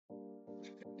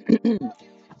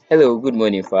Hello, good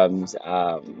morning, fams.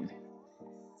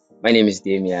 My name is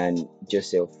Damian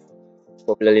Joseph,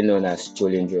 popularly known as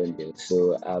Jolin John.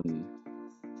 So,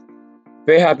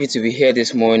 very happy to be here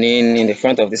this morning in the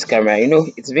front of this camera.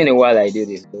 It's been a while I did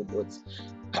this, though, but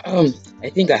I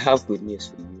think I have good news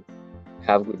for you. I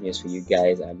have good news for you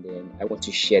guys, and then I want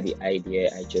to share the idea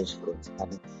I just got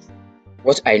and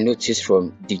what I noticed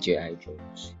from DJI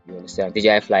Jones. You understand?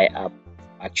 DJI Fly app,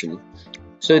 actually.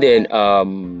 So then,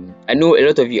 I know a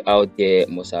lot of you out there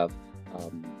must um,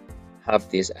 have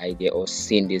this idea or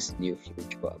seen this new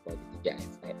feature about the DJI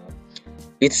Fly app.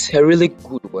 It's a really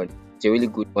good one. It's a really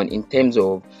good one in terms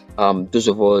of those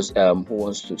of us who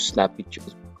wants to snap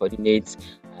pictures, coordinates,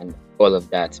 and all of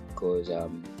that. Because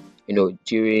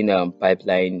during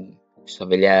pipeline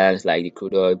surveillance, like the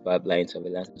crude oil pipeline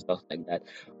surveillance and stuff like that,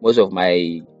 most of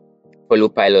my fellow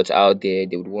pilots out there,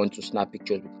 they would want to snap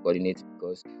pictures with coordinates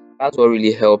because that's what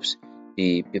really helps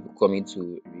the people coming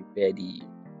to repair the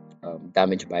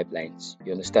damaged pipelines.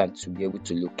 You understand, to be able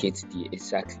to locate the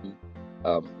exactly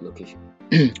location.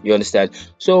 You understand.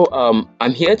 So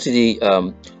I'm here today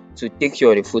to take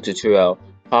you on a full tutorial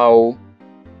how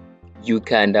you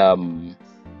can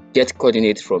get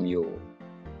coordinates from your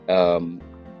um,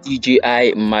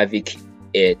 DJI Mavic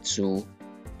Air 2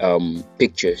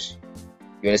 pictures.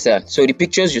 You understand? So the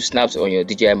pictures you snapped on your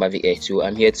DJI Mavic Air 2,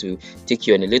 I'm here to take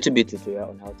you on a little bit tutorial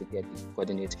on how to get the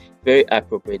coordinates very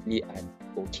appropriately and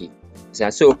okay.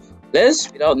 So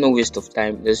let's, without no waste of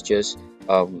time, let's just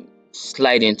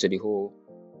slide into the whole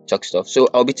talk stuff. So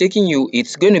I'll be taking you.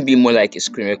 It's going to be more like a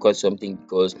screen record something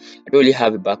because I don't really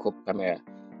have a backup camera.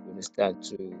 You understand,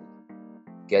 to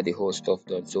get the whole stuff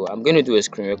done. So I'm going to do a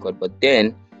screen record, but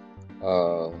then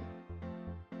uh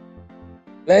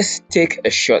let's take a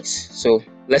shot. So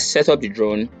let's set up the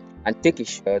drone and take a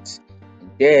shot, and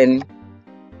then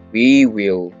we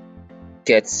will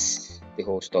get the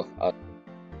whole stuff out.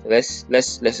 So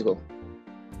let's go.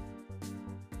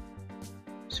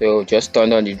 So just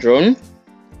turn on the drone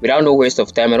without no waste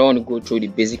of time. I don't want to go through the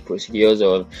basic procedures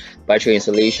of battery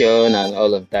installation and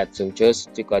all of that. So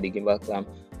just take out the gimbal clamp,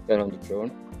 turn on the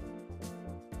drone.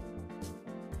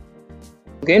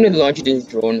 I'm going to launch this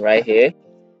drone right here.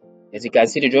 As you can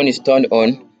see, the drone is turned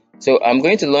on. So I'm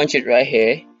going to launch it right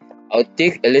here. I'll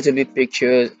take a little bit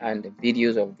pictures and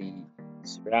videos of the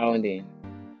surrounding.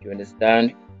 You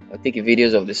understand? I'll take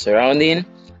videos of the surrounding,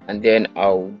 and then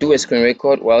I'll do a screen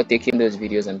record while taking those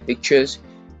videos and pictures.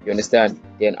 You understand?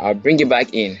 Then I'll bring it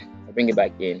back in.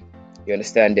 You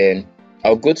understand? Then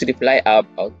I'll go to the Fly app.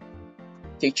 I'll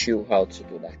teach you how to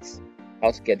do that.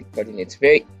 How to get the coordinates.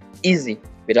 Very easy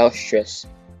without stress.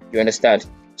 You understand?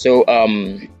 So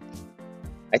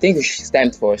I think it's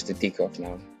time for us to take off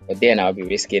now. But then I'll be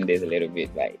risking this a little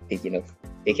bit by taking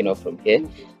off from here.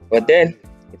 But then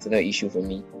it's no issue for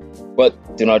me.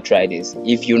 But do not try this.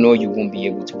 If you know you won't be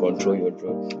able to control your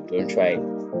drone, don't try it.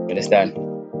 You understand?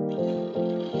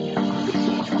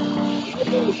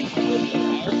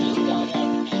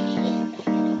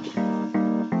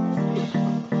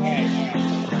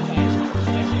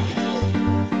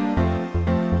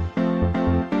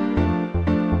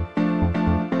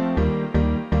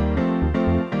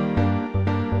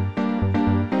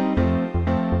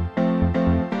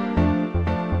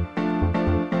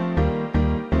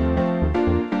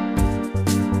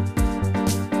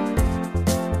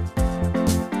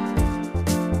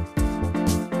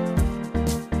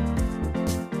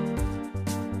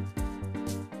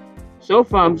 So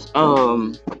farms, I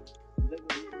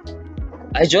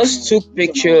just took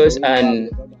pictures and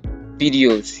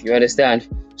videos. You understand?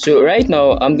 So right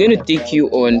now I'm going to take you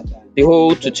on the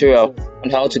whole tutorial on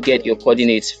how to get your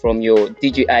coordinates from your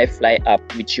DJI Fly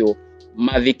app with your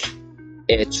Mavic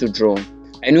Air 2 drone.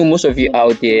 I know most of you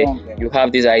out there, you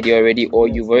have this idea already, or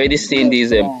you've already seen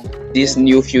these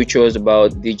new features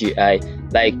about DJI.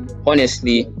 Like,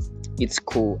 honestly, it's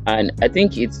cool, and I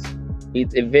think it's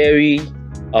a very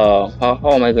how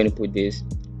am I going to put this?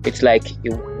 It's like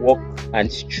a work and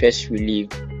stress relief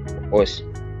for us.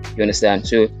 You understand?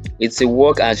 So it's a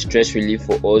work and stress relief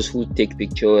for us who take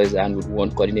pictures and would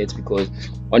want coordinates, because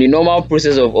on the normal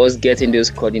process of us getting those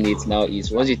coordinates now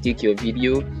is once you take your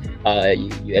video,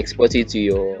 you export it to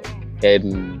your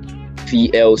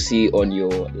VLC on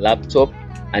your laptop,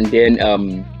 and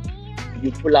then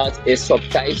you pull out a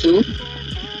subtitle.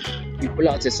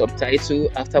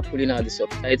 After pulling out the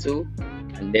subtitle,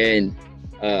 and then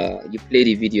you play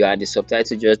the video, and the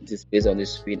subtitle just displays on the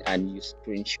screen, and you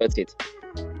screenshot it.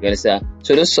 You understand?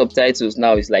 So those subtitles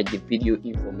now is like the video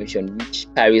information, which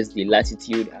carries the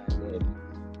latitude and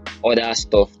other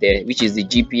stuff there, which is the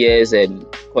GPS and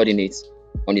coordinates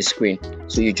on the screen.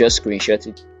 So you just screenshot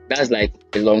it. That's like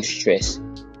a long stress.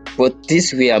 But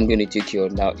this way I'm going to take you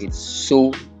on now, it's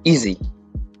so easy.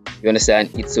 You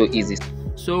understand? It's so easy.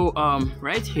 So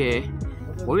right here,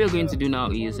 what we are going to do now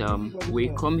is we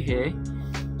come here.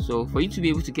 So for you to be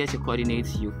able to get your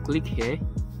coordinates, you click here.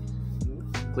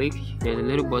 Click. There's a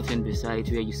little button beside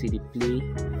where you see the play.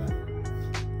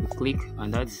 You click,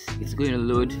 and it's going to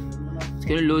load. It's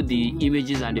going to load the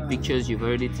images and the pictures you've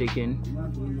already taken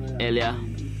earlier.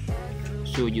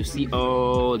 So you see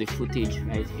all the footage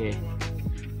right here.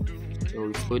 So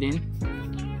it's loading.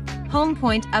 Home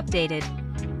point updated.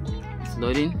 It's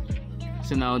loading.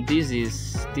 So now these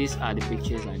are the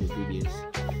pictures and the videos.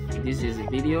 This is a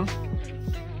video.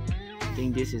 I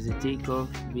think this is a takeoff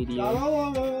video.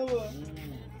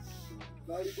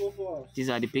 These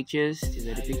are the pictures. These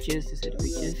are the pictures. These are the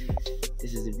pictures.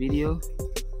 This is the video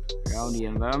around the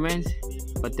environment.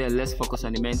 But then let's focus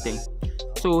on the main thing.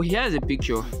 So here's a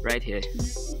picture right here.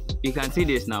 You can see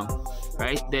this now,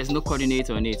 right? There's no coordinate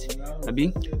on it.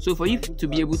 So for you to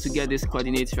be able to get this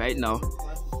coordinates right now,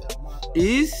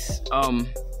 is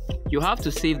you have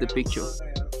to save the picture.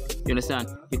 You understand?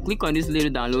 You click on this little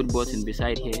download button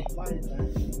beside here.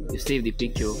 You save the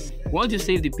picture. Once you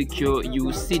save the picture, you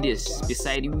will see this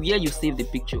beside where you save the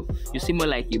picture. You see more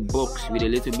like a box with a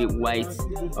little bit white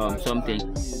something.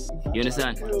 You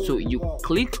understand? So you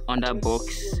click on that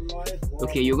box.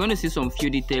 Okay, you're going to see some few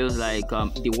details like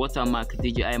the watermark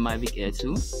DJI Mavic Air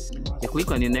 2. You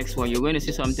click on the next one, you're going to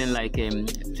see something like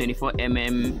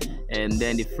 24mm, and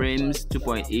then the frames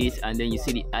 2.8, and then you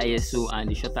see the ISO and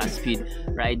the shutter speed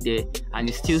right there, and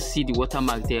you still see the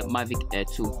watermark there, Mavic Air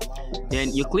 2.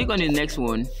 Then you click on the next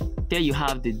one. There you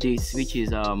have the dates, which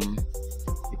is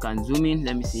you can zoom in.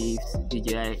 Let me see if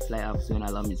DJI Fly app is going to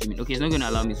allow me to zoom in. Okay, it's not going to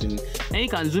allow me to zoom in. Then you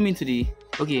can zoom into the,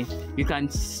 okay, you can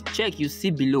check, you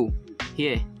see below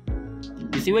here,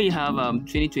 you see where you have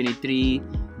 2023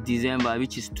 December,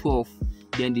 which is 12,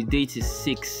 then the date is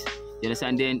 6. You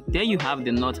understand? Then you have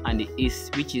the north and the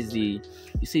east, which is the,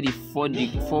 you see the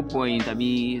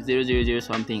 4.000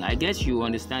 something. I guess you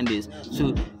understand this.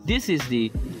 So this is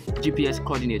the GPS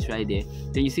coordinates right there.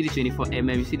 Then you see the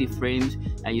 24mm, you see the frames,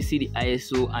 and you see the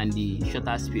ISO and the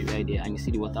shutter speed right there, and you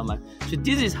see the watermark. So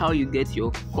this is how you get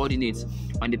your coordinates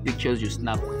on the pictures you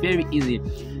snap. Very easy.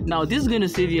 Now this is going to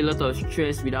save you a lot of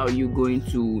stress without you going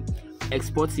to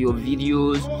export your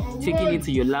videos, taking it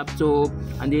to your laptop,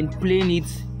 and then playing it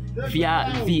via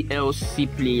VLC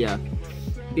player.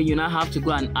 Then you now have to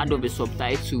go and add up a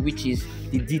subtitle, which is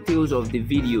the details of the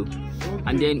video,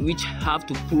 and then which have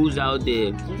to pulls out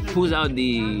the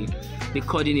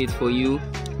coordinates for you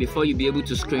before you be able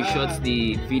to screenshot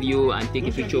the video and take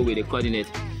a picture with the coordinate.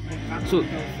 So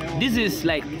this is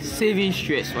like saving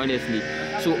stress, honestly.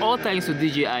 So all thanks to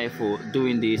DJI for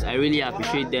doing this. I really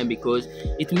appreciate them because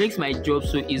it makes my job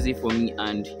so easy for me,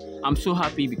 and I'm so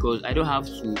happy because I don't have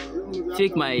to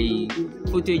take my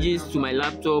footages to my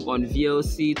laptop on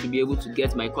VLC to be able to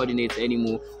get my coordinates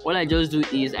anymore. All I just do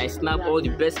is I snap all the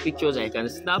best pictures I can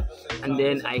snap, and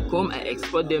then I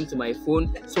export them to my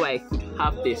phone so I could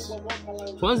have this. So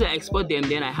once I export them,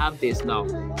 then I have this now.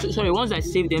 Once I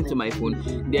save them to my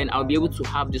phone, then I'll be able to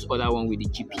have this other one with the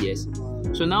GPS.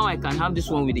 So now I can have this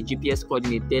one with the GPS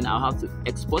coordinate, then I'll have to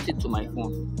export it to my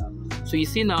phone. So you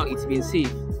see now it's been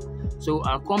saved. So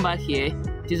I'll come back here.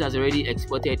 This has already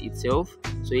exported itself.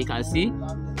 So you can see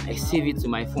I save it to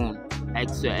my phone. I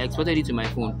exported it to my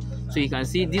phone. So you can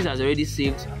see this has already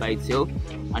saved by itself.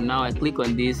 And now I click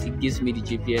on this, it gives me the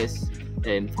GPS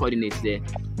coordinates there.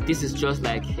 This is just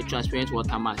like a transparent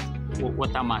watermark, you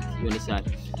understand?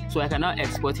 So I can now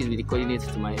export it with the coordinates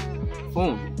to my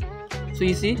phone. So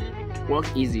you see, work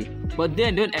easy. But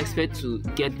then don't expect to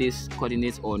get this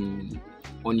coordinates on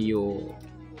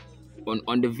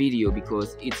the video,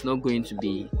 because it's not going to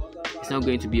be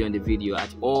on the video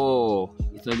at all.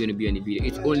 It's not going to be on the video.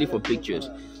 It's only for pictures.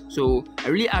 So I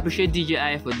really appreciate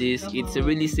DJI for this. It's a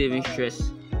really saving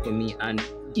stress for me and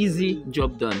easy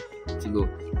job done to go.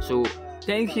 So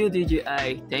thank you,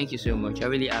 DJI. Thank you so much. I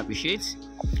really appreciate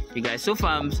you guys. So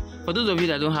for those of you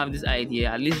that don't have this idea,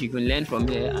 at least you can learn from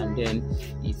here, and then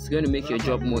it's going to make your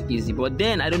job more easy. But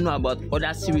then I don't know about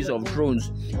other series of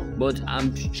drones, but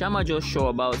I'm just sure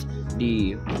about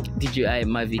the DJI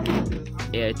Mavic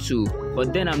Air 2.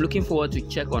 But then I'm looking forward to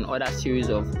check on other series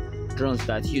of drones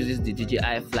that uses the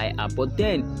DJI Fly app. But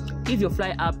then if your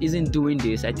Fly app isn't doing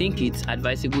this, I think it's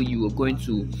advisable you are going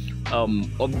to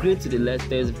upgrade to the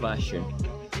latest version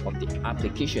of the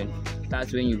application.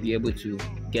 That's when you'll be able to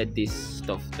get this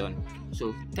stuff done.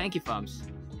 So thank you, farms.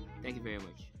 Thank you very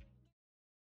much.